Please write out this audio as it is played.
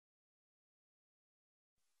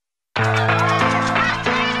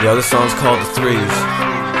Yo, this song's called The Threes.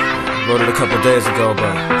 Wrote it a couple days ago, but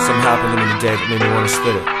something happened to me today that made me want to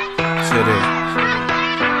spit it. So here it is.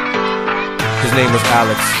 His name was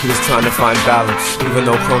Alex, he was trying to find balance. Even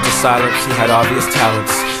though prone to silence, he had obvious talents.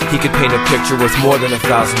 He could paint a picture worth more than 1,000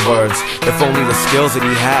 words. If only the skills that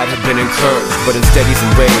he had been encouraged. But instead he's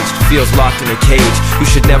enraged, feels locked in a cage. You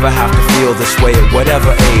should never have to feel this way at whatever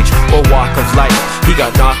age or walk of life. He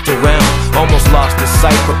got knocked around, almost lost his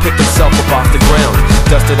sight, but picked himself up off the ground.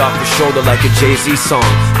 Dusted off his shoulder like a Jay-Z song.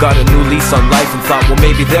 Got a new lease on life and thought, well,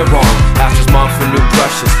 maybe they're wrong. Asked his mom for new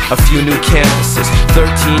brushes, a few new canvases.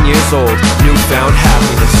 13 years old, newfound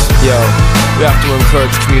happiness. Yo, we have to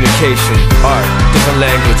encourage communication, art, different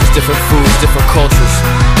languages, different foods, different cultures.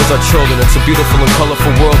 With our children, it's a beautiful and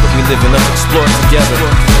colorful world that we live in. Let's explore it together.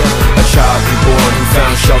 A child reborn who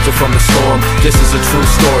found shelter from the storm. This is a true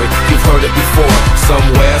story, you've heard it before.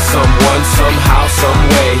 Somewhere, someone, somehow,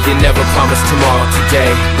 someway. You never promised tomorrow,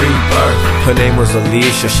 today, rebirth. Her name was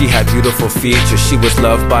Alicia, she had beautiful features. She was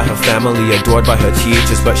loved by her family, adored by her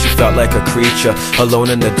teachers. But she felt like a creature, alone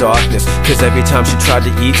in the darkness. Cause every time she tried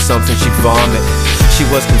to eat something, she'd vomit. She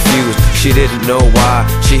was confused, she didn't know why.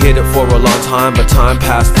 She hid it for a long time, but time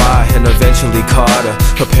passed by and eventually caught her.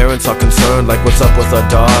 Her parents are concerned, like what's up with her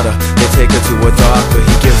daughter. They take her to a doctor,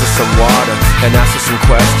 he gives her some water and asks her some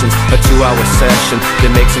questions. A 2-hour session,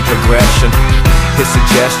 then makes some progression. His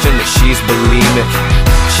suggestion that she's bulimic.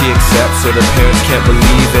 She accepts it, her parents can't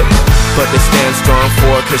believe it, but they stand strong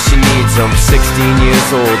for her cause she needs them. 16 years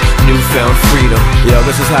old, newfound freedom. Yo,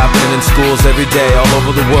 this is happening in schools every day all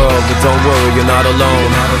over the world. But don't worry, you're not alone.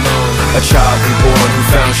 A child reborn who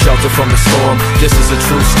found shelter from the storm. This is a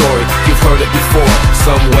true story, you've heard it before.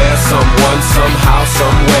 Somewhere, someone, somehow,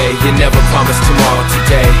 someway. You never promised tomorrow,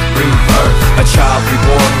 today, rebirth. A child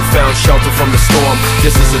reborn who found shelter from the storm.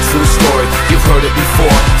 This is a true story, you've heard it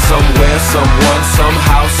before. Somewhere, someone,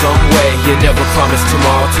 somehow, someway. You never promised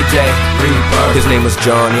tomorrow, today, rebirth. His name was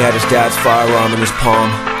John, he had his dad's firearm in his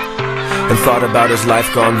palm and thought about his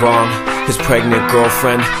life gone wrong. His pregnant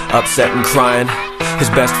girlfriend, upset and crying. His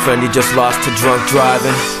best friend he just lost to drunk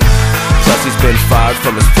driving. Plus he's been fired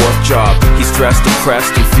from his 4th job. He's stressed,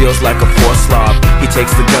 depressed, and feels like a poor slob. He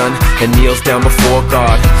takes the gun and kneels down before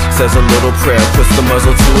God. Says a little prayer, puts the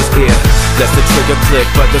muzzle to his ear. Lets the trigger click,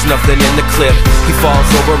 but there's nothing in the clip. He falls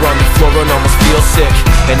over on the floor and almost feels sick.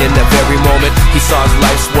 And in that very moment, he saw his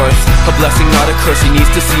life's worth. A blessing, not a curse, he needs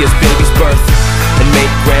to see his baby's birth and make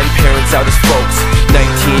grandparents out his folks.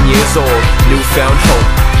 19 years old, newfound hope.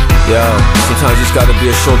 Yo, sometimes you just gotta be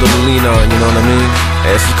a shoulder to lean on, you know what I mean?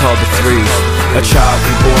 And this is called The Threes. A child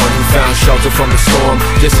reborn who found shelter from the storm.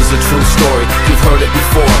 This is a true story, you've heard it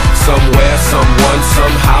before. Somewhere, someone,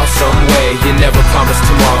 somehow, someway. You never promised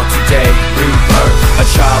tomorrow, today, rebirth. A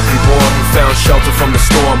child reborn who found shelter from the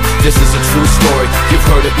storm. This is a true story, you've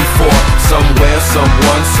heard it before. Somewhere,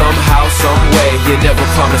 someone, somehow, someway. You never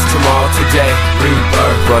promised tomorrow, today,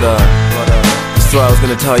 rebirth. But this story I was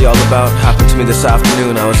gonna tell y'all about happened to me this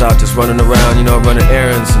afternoon. I was out just running around, you know, running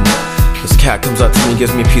errands, and this cat comes up to me and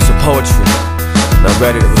gives me a piece of poetry. And I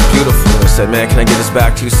read it, it was beautiful. I said, man, can I give this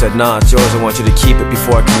back to you? He said, nah, it's yours, I want you to keep it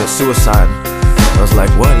before I commit suicide. And I was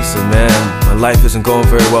like, what? He said, man, my life isn't going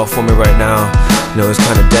very well for me right now. You know, it's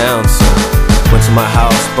kinda down, so went to my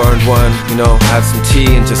house, burned one, you know, had some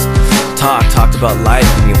tea and just talked about life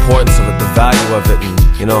and the importance of it, the value of it. And,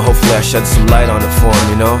 you know, hopefully I shed some light on it for him,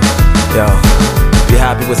 you know? Yo, be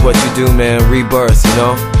happy with what you do, man, rebirth, you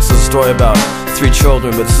know? This is a story about 3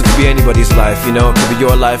 children, but this could be anybody's life, you know? It could be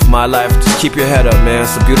your life, my life, just keep your head up, man.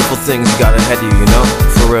 Some beautiful things you got ahead of you, you know?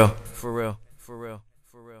 For real.